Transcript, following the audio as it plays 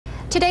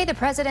Today, the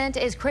president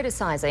is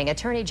criticizing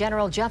Attorney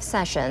General Jeff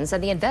Sessions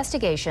and the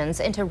investigations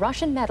into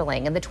Russian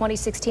meddling in the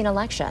 2016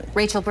 election.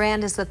 Rachel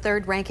Brand is the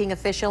third-ranking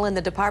official in the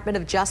Department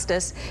of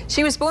Justice.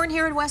 She was born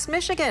here in West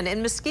Michigan,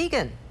 in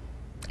Muskegon.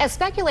 As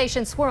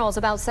speculation swirls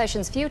about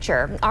Sessions'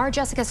 future, our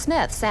Jessica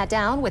Smith sat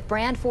down with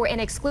Brand for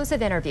an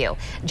exclusive interview.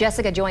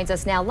 Jessica joins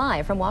us now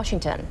live from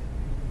Washington.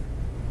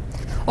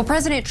 Well,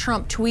 President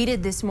Trump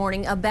tweeted this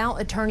morning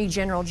about Attorney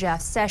General Jeff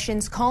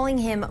Sessions, calling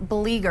him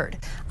beleaguered.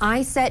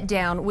 I sat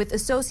down with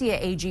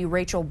Associate AG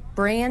Rachel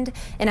Brand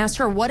and asked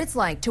her what it's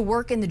like to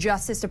work in the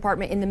Justice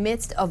Department in the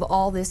midst of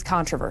all this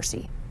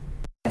controversy.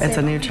 It's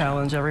a new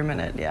challenge every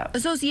minute, yeah.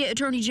 Associate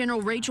Attorney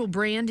General Rachel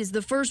Brand is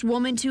the first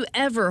woman to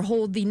ever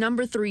hold the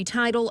number 3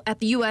 title at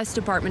the U.S.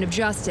 Department of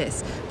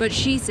Justice. But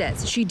she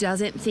says she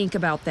doesn't think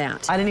about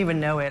that. I didn't even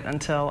know it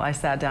until I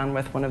sat down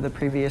with one of the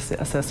previous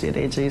Associate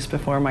AGs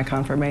before my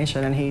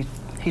confirmation, and he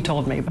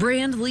told me.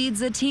 Brand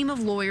leads a team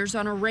of lawyers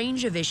on a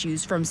range of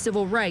issues from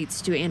civil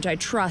rights to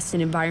antitrust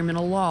and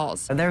environmental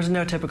laws. There's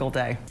no typical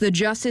day. The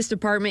Justice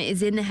Department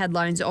is in the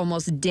headlines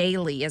almost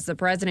daily as the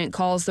president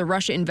calls the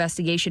Russia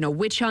investigation a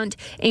witch hunt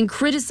and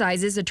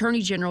criticizes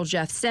Attorney General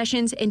Jeff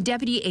Sessions and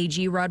Deputy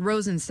AG Rod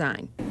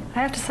Rosenstein.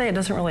 I have to say it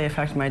doesn't really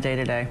affect my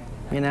day-to-day.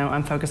 You know,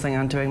 I'm focusing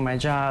on doing my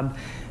job.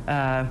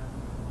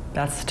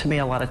 That's, to me,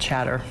 a lot of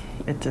chatter.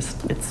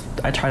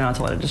 I try not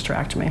to let it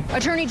distract me.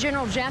 Attorney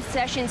General Jeff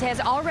Sessions has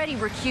already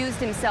recused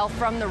himself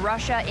from the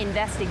Russia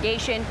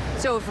investigation.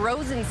 So if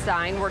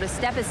Rosenstein were to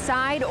step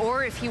aside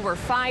or if he were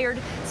fired,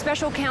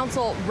 Special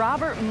Counsel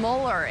Robert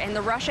Mueller and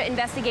the Russia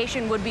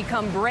investigation would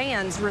become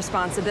Brand's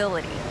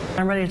responsibility.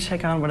 I'm ready to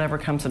take on whatever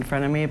comes in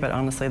front of me, but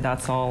honestly,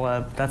 that's all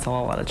a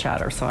lot of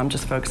chatter. So I'm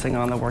just focusing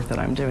on the work that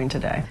I'm doing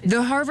today.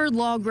 The Harvard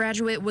Law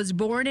graduate was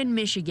born in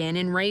Michigan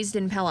and raised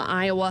in Pella,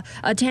 Iowa,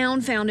 a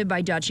town founded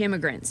by Dutch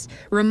immigrants.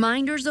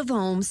 Reminders of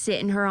home sit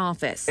in her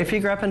office. If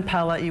you grew up in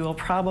Pella, you will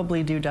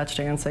probably do Dutch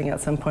dancing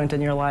at some point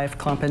in your life,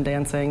 clumping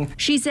dancing.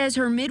 She says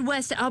her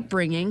Midwest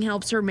upbringing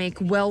helps her make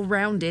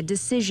well-rounded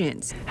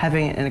decisions.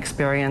 Having an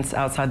experience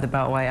outside the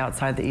Beltway,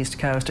 outside the East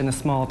Coast, in a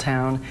small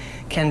town,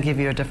 can give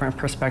you a different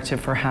perspective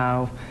for how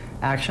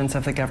actions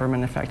of the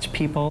government affect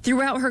people.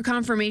 Throughout her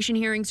confirmation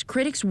hearings,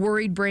 critics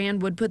worried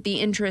Brand would put the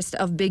interest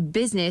of big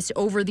business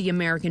over the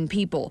American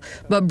people.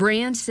 But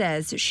Brand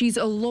says she's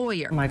a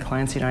lawyer. My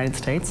client's the United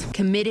States.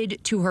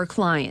 Committed to her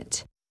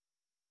client.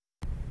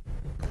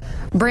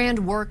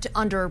 Brand worked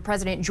under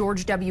President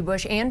George W.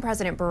 Bush and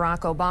President Barack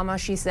Obama.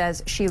 She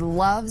says she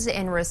loves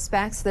and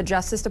respects the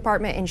Justice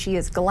Department and she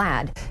is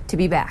glad to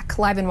be back.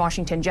 Live in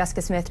Washington,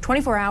 Jessica Smith,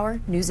 24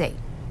 Hour News 8.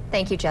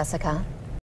 Thank you, Jessica.